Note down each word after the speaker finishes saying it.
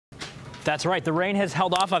That's right. The rain has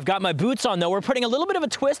held off. I've got my boots on, though. We're putting a little bit of a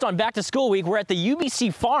twist on back to school week. We're at the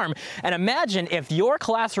UBC Farm. And imagine if your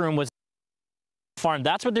classroom was farm.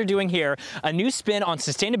 That's what they're doing here. A new spin on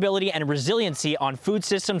sustainability and resiliency on food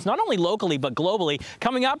systems, not only locally, but globally.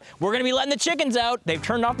 Coming up, we're going to be letting the chickens out. They've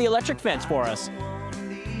turned off the electric fence for us.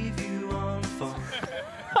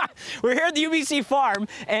 We're here at the UBC Farm,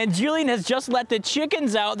 and Julian has just let the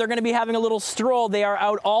chickens out. They're going to be having a little stroll. They are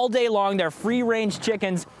out all day long. They're free-range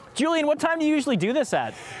chickens. Julian, what time do you usually do this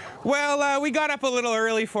at? Well, we got up a little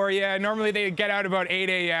early for you. Normally they get out about 8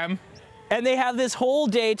 a.m. And they have this whole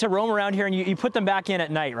day to roam around here, and you put them back in at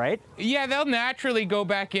night, right? Yeah, they'll naturally go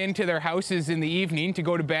back into their houses in the evening to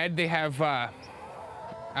go to bed. They have,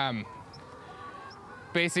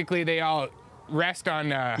 basically they all rest on,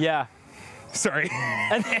 Yeah. Sorry.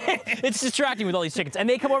 And it's distracting with all these chickens. And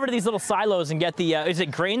they come over to these little silos and get the, is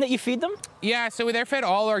it grain that you feed them? Yeah, so they're fed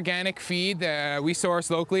all organic feed. We source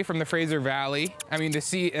locally from the Fraser Valley. I mean,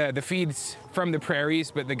 the feed's from the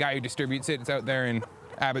prairies, but the guy who distributes it is out there in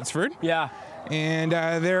Abbotsford. Yeah. And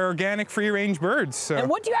they're organic free-range birds. So. And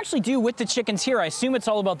what do you actually do with the chickens here? I assume it's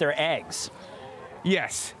all about their eggs.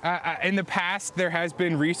 Yes. In the past, there has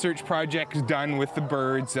been research projects done with the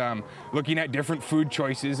birds, looking at different food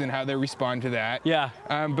choices and how they respond to that. Yeah.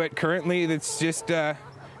 But currently, it's just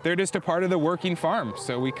they're just a part of the working farm.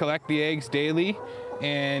 So we collect the eggs daily,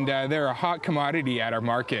 and they're a hot commodity at our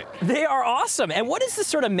market. They are awesome. And what is the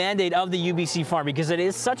sort of mandate of the UBC Farm? Because it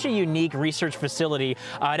is such a unique research facility,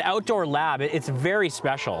 an outdoor lab. It's very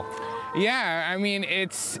special. Yeah, I mean,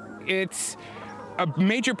 it's a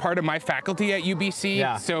major part of my faculty at UBC.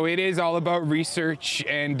 Yeah. So it is all about research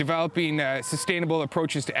and developing sustainable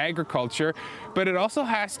approaches to agriculture, but it also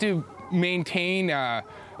has to maintain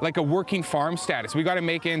like a working farm status. We got to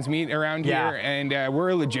make ends meet around here, and we're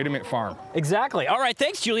a legitimate farm. Exactly. All right,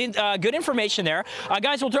 thanks, Julian. Good information there.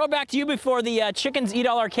 Guys, we'll throw it back to you before the chickens eat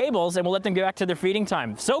all our cables, and we'll let them go back to their feeding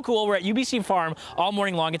time. So cool. We're at UBC Farm all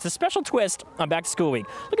morning long. It's a special twist on Back to School Week.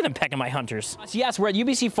 Look at them pecking my hunters. So yes, we're at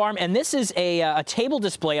UBC Farm, and this is a table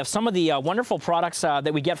display of some of the wonderful products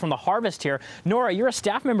that we get from the harvest here. Nora, you're a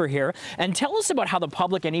staff member here, and tell us about how the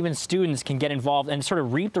public and even students can get involved and sort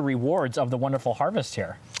of reap the rewards of the wonderful harvest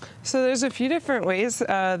here. So there's a few different ways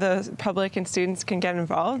the public and students can get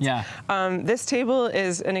involved. Yeah. This table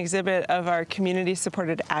is an exhibit of our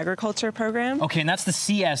community-supported agriculture program. Okay, and that's the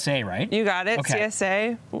CSA, right? You got it, okay.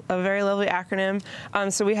 CSA, a very lovely acronym.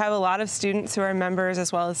 So we have a lot of students who are members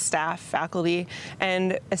as well as staff, faculty,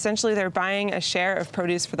 and essentially they're buying a share of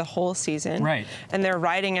produce for the whole season. Right. And they're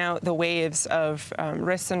riding out the waves of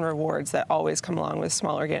risks and rewards that always come along with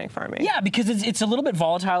small organic farming. Yeah, because it's a little bit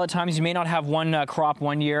volatile at times. You may not have one crop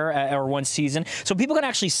one year or one season. So people can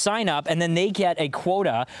actually sign up, and then they get a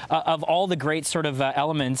quota of all the great sort of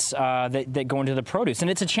elements that go into the produce.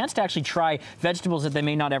 And it's a chance to actually try vegetables that they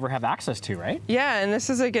may not ever have access to, right? Yeah, and this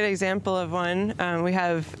is a good example of one. We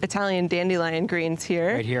have Italian dandelion greens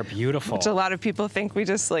here. Right here, beautiful. Which a lot of people think we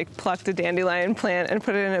just like plucked a dandelion plant and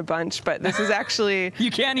put it in a bunch, but this is actually...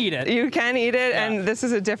 You can eat it. You can eat it, yeah. And this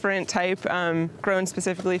is a different type grown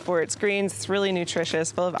specifically for its greens. It's really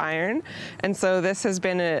nutritious, full of iron. And so this has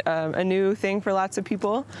been a new thing for lots of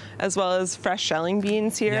people, as well as fresh shelling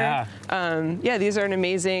beans here. Yeah. Yeah, these are an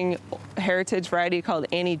amazing heritage variety called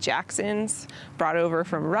Annie Jackson's, brought over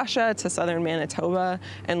from Russia to southern Manitoba,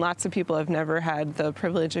 and lots of people have never had the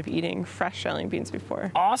privilege of eating fresh shelling beans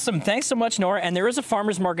before. Awesome. Thanks so much, Nora. And there is a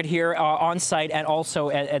farmer's market here on site and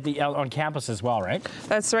also on campus as well, right?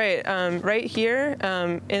 That's right. Right here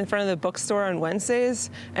in front of the bookstore on Wednesdays,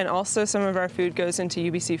 and also some of our food goes into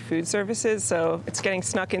UBC Food Services, so it's getting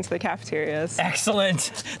snuck into the cafeterias.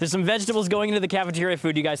 Excellent. There's some vegetables going into the cafeteria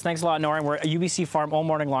food, you guys. Thanks a lot, Nora. And we're at UBC Farm all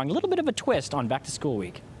morning long. A little bit of a twist on Back to School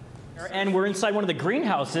Week. And we're inside one of the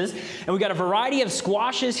greenhouses, and we've got a variety of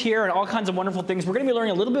squashes here and all kinds of wonderful things. We're going to be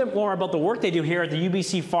learning a little bit more about the work they do here at the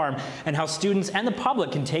UBC Farm and how students and the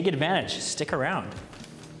public can take advantage. Stick around.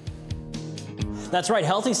 That's right,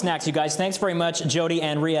 healthy snacks, you guys. Thanks very much, Jody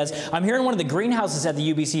and Riaz. I'm here in one of the greenhouses at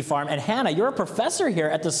the UBC Farm, and Hannah, you're a professor here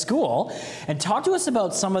at the school, and talk to us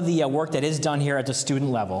about some of the work that is done here at the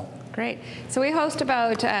student level. Great. So we host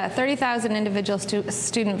about 30,000 individual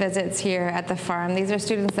student visits here at the farm. These are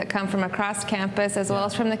students that come from across campus as well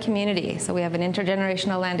as from the community. So we have an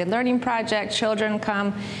intergenerational landed learning project. Children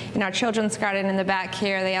come in our children's garden in the back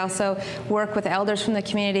here. They also work with elders from the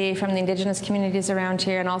community, from the Indigenous communities around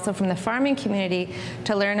here, and also from the farming community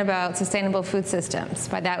to learn about sustainable food systems.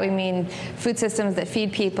 By that we mean food systems that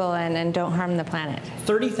feed people and don't harm the planet.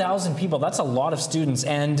 30,000 people, that's a lot of students,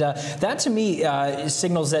 and that to me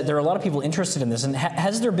signals that there are are a lot of people interested in this. And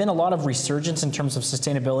has there been a lot of resurgence in terms of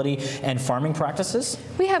sustainability and farming practices?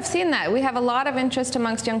 We have seen that. We have a lot of interest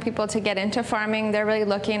amongst young people to get into farming. They're really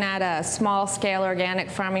looking at a small-scale organic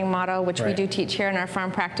farming model, which we do teach here in our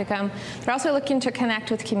farm practicum. They're also looking to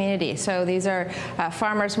connect with community. So these are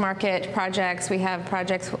farmers market projects. We have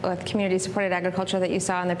projects with community-supported agriculture that you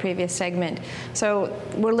saw in the previous segment. So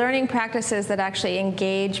we're learning practices that actually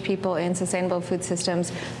engage people in sustainable food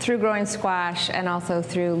systems through growing squash and also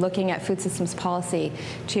through looking at food systems policy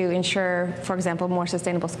to ensure, for example, more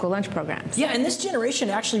sustainable school lunch programs. Yeah, and this generation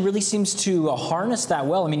actually really seems to harness that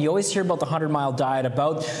well. I mean, you always hear about the 100-mile diet,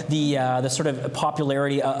 about the sort of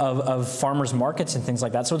popularity of farmers markets and things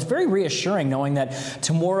like that. So it's very reassuring knowing that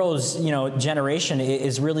tomorrow's generation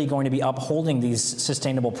is really going to be upholding these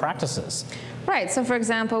sustainable practices. Right. So, for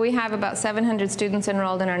example, we have about 700 students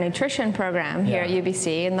enrolled in our nutrition program here at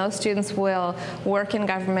UBC, and those students will work in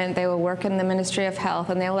government, they will work in the Ministry of Health,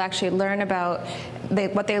 and they will actually learn about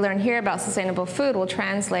what they learn here about sustainable food will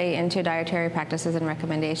translate into dietary practices and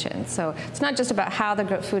recommendations. So it's not just about how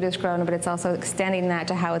the food is grown, but it's also extending that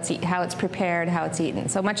to how it's prepared, how it's eaten.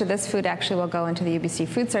 So much of this food actually will go into the UBC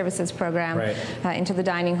Food Services program, into the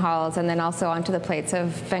dining halls, and then also onto the plates of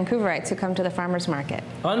Vancouverites who come to the farmers market.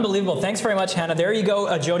 Unbelievable. Thanks very much, Hannah. There you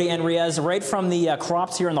go, Jody and Riaz, right from the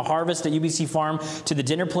crops here in the harvest at UBC Farm to the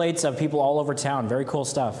dinner plates of people all over town. Very cool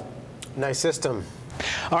stuff. Nice system.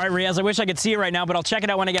 All right, Riaz, I wish I could see it right now, but I'll check it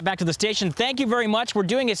out when I get back to the station. Thank you very much. We're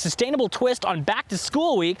doing a sustainable twist on Back to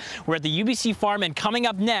School Week. We're at the UBC Farm, and coming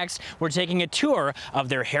up next, we're taking a tour of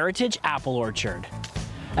their heritage apple orchard.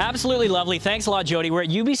 Absolutely lovely. Thanks a lot, Jody. We're at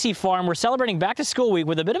UBC Farm. We're celebrating Back to School Week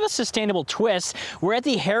with a bit of a sustainable twist. We're at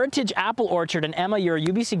the Heritage Apple Orchard, and Emma, you're a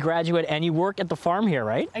UBC graduate and you work at the farm here,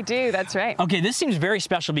 right? I do, that's right. Okay, this seems very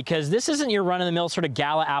special because this isn't your run-of-the-mill sort of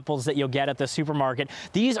gala apples that you'll get at the supermarket.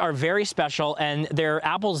 These are very special, and they're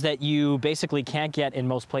apples that you basically can't get in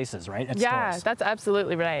most places, right? At stores. That's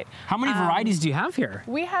absolutely right. How many varieties do you have here?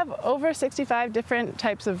 We have over 65 different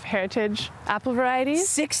types of heritage apple varieties.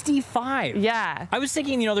 65? Yeah. I was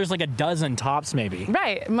thinking, there's like a dozen tops maybe.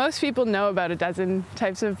 Right. Most people know about a dozen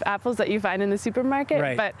types of apples that you find in the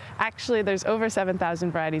supermarket, but actually there's over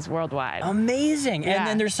 7,000 varieties worldwide. Amazing. And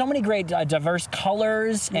then there's so many great diverse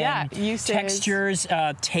colors and uses, textures,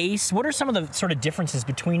 tastes. What are some of the sort of differences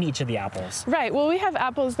between each of the apples? Right. Well, we have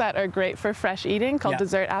apples that are great for fresh eating called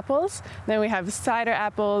dessert apples. Then we have cider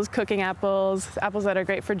apples, cooking apples, apples that are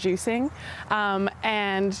great for juicing.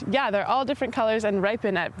 And they're all different colors and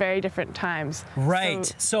ripen at very different times. Right.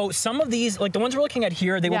 So some of these, like the ones we're looking at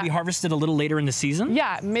here, they will be harvested a little later in the season?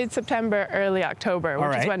 Yeah, mid-September, early October,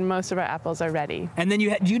 which is when most of our apples are ready. And then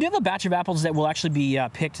you do have a batch of apples that will actually be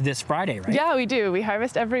picked this Friday, right? Yeah, we do. We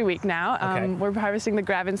harvest every week now. We're harvesting the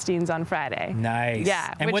Gravensteins on Friday. Nice.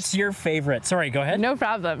 Yeah. And what's your favorite? Sorry, go ahead. No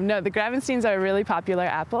problem. No, the Gravensteins are a really popular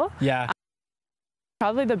apple. Yeah.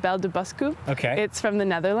 Probably the Belle de Boskoop. Okay. It's from the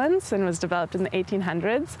Netherlands and was developed in the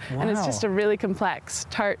 1800s. Wow. And it's just a really complex,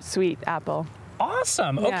 tart, sweet apple.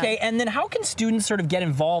 Awesome. Okay, and then how can students sort of get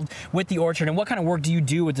involved with the orchard, and what kind of work do you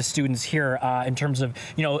do with the students here in terms of,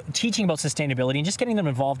 teaching about sustainability and just getting them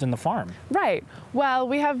involved in the farm? Right. Well,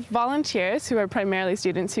 we have volunteers who are primarily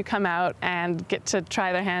students who come out and get to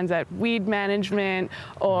try their hands at weed management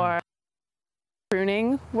or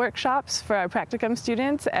pruning workshops for our practicum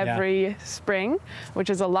students every spring, which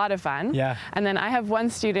is a lot of fun. Yeah. And then I have one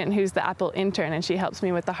student who's the apple intern, and she helps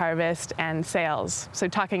me with the harvest and sales, so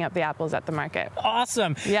talking up the apples at the market.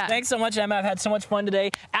 Awesome. Yeah. Thanks so much, Emma. I've had so much fun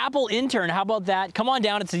today. Apple intern, how about that? Come on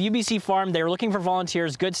down. It's the UBC Farm. They're looking for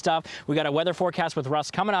volunteers. Good stuff. We got a weather forecast with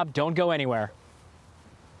Russ coming up. Don't go anywhere.